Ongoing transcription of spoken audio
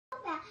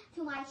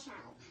my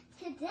channel.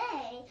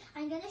 Today,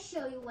 I'm going to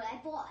show you what I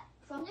bought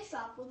from the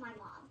shop with my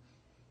mom.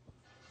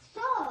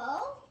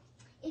 So,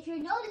 if you're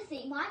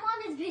noticing, my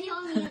mom is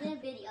videoing me in the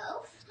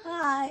video.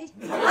 Hi.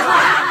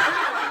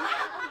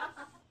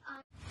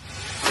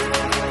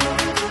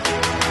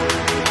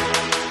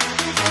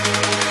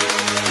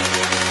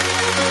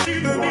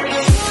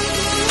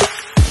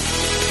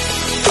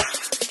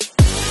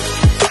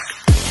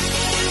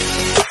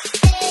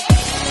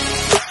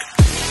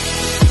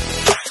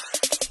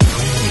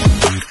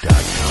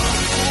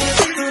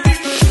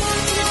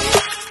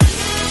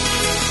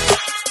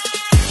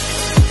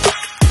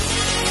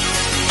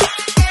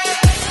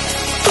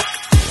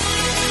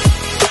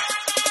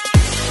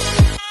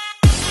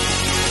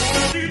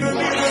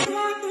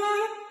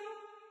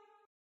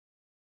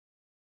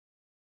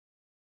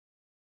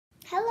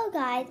 Hello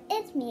guys,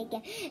 it's me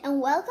again,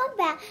 and welcome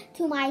back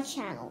to my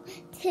channel.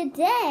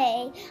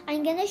 Today,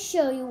 I'm going to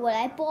show you what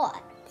I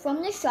bought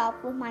from the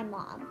shop with my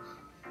mom.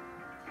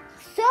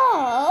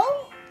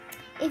 So,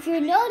 if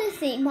you're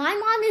noticing, my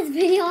mom is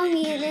videoing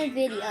me in the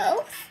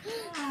video.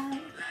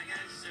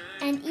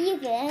 And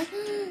even,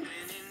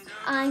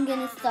 I'm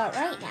going to start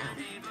right now.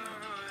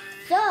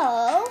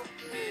 So,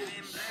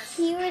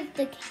 here is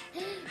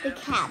the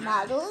cat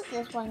models.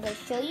 This one I'm going to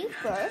show you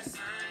first.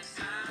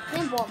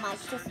 And bought my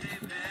sister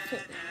too.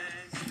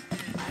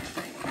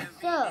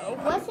 So,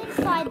 what's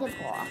inside the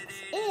box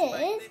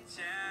is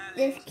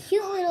this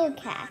cute little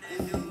cat.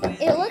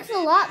 It looks a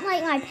lot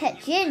like my pet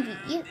Gingy,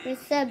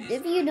 except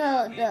if you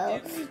don't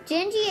know,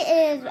 Gingy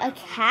is a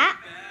cat.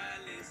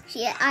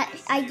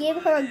 I gave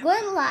her a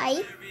good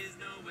life,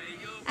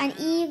 and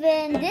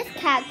even this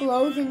cat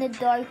glows in the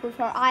dark with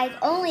her eyes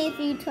only if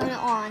you turn it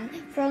on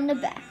from the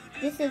back.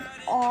 This is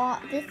on.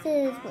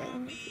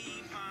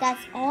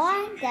 That's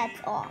on.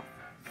 That's off.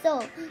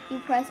 So you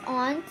press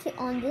on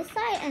this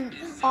side and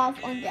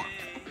off on that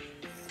side.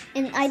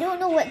 And I don't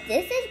know what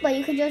this is, but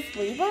you can just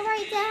leave it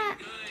like that.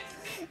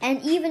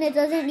 And even it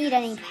doesn't need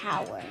any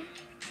power.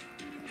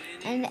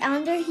 And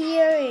under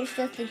here is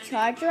just a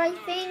charger, I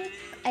think.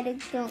 I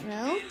don't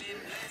know.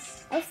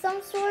 Of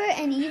some sort.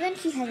 And even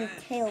she has a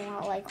tail,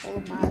 not like all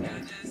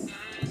models.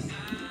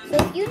 So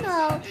if you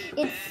know,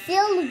 it's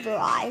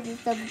silverized,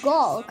 it's the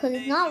gold, because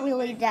it's not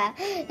really that,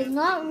 it's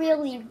not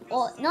really,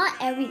 well, not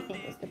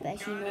everything is the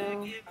best, you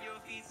know,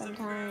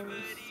 sometimes,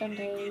 some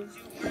days.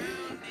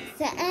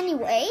 So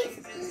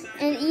anyways,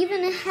 and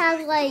even it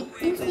has like,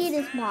 you see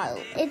this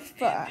model, it's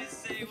fur,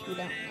 if you don't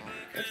know.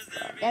 It's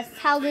fur. That's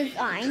how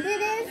designed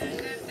it is.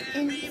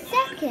 And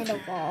second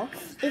of all,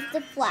 it's the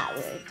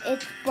flowers.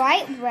 It's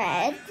bright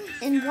red.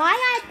 And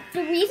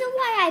the reason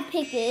why I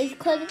picked it is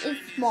because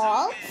it's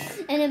small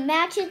and it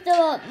matches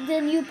the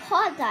new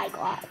pot that I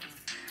got.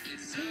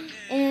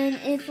 And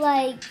it's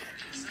like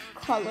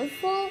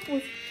colorful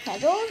with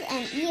petals,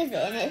 and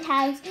even it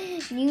has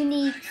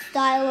unique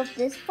style of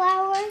this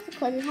flower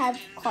because it has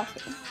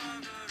cotton.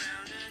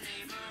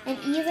 And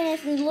even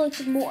if it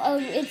looks more,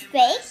 it's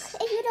fake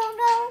if you don't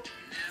know.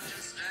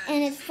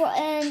 And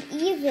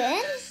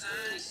even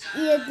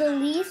the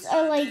leaves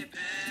are like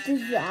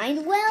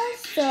designed well,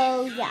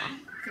 so yeah.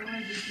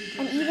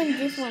 And even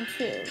this one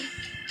too.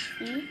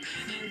 See?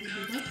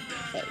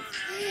 Okay.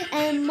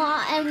 And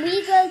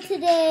we go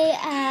today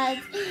at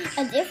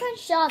a different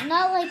shop,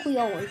 not like we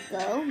always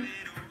go.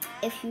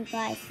 If you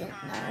guys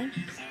didn't know.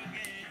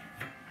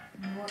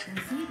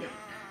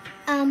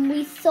 We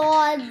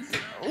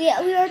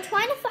were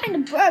trying to find a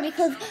bird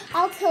because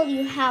I'll tell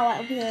you how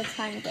we were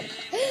trying to get it.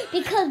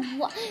 Because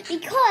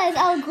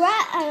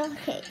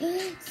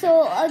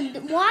so a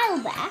while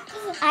back,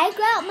 I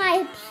grabbed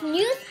my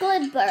new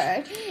split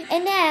bird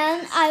and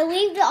then I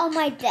left it on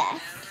my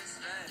desk.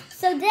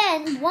 So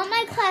then one of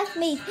my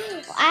classmates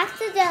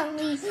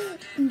accidentally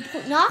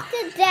knocked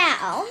it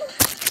down,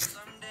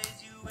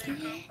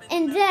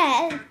 and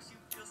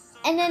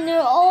then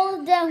all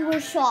of them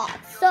were shot.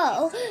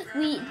 So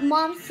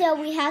Mom said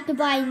we had to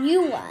buy a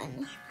new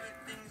one.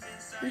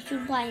 We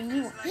should buy a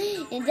new one.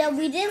 And then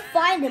we didn't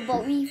find it,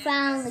 but we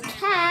found the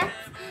cat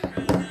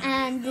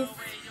and this.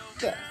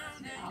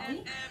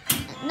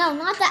 No,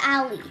 not the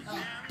alley.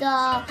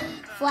 The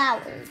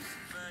flowers.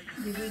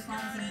 Did we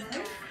find some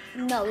bird?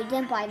 No, we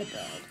didn't buy the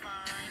bird.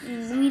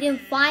 We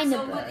didn't find the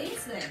bird. What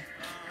is there?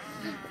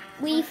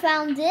 We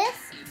found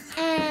this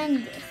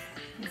and this.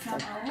 Is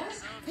that all?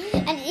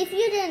 And if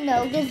you didn't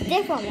know, there's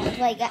different ones,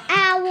 like an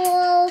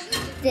owl,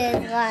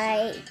 there's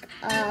like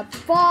a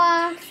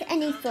fox,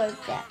 any sort of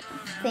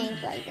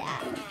things like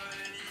that.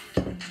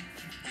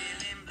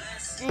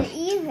 And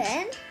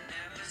even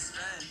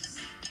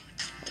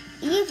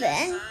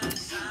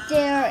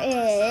there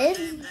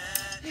is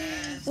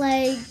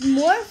like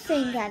more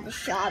things at the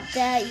shop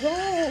that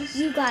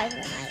you guys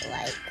might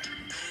like.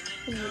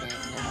 If you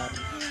didn't know.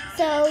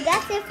 So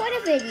that's it for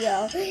the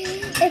video.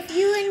 If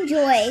you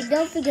enjoyed,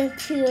 don't forget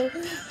to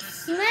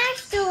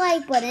smash the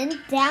like button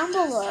down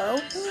below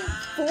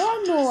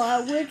for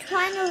more. We're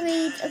trying to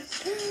reach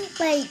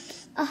like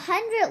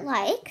 100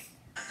 likes,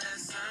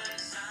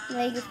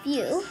 like a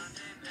few.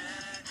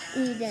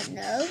 You didn't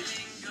know.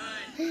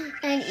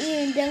 And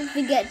even don't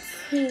forget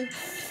to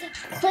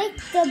click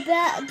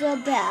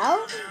the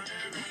bell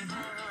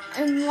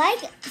and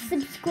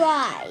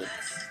subscribe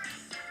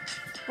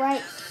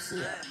right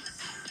here.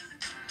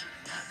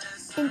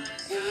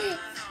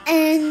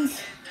 And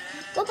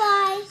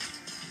goodbye.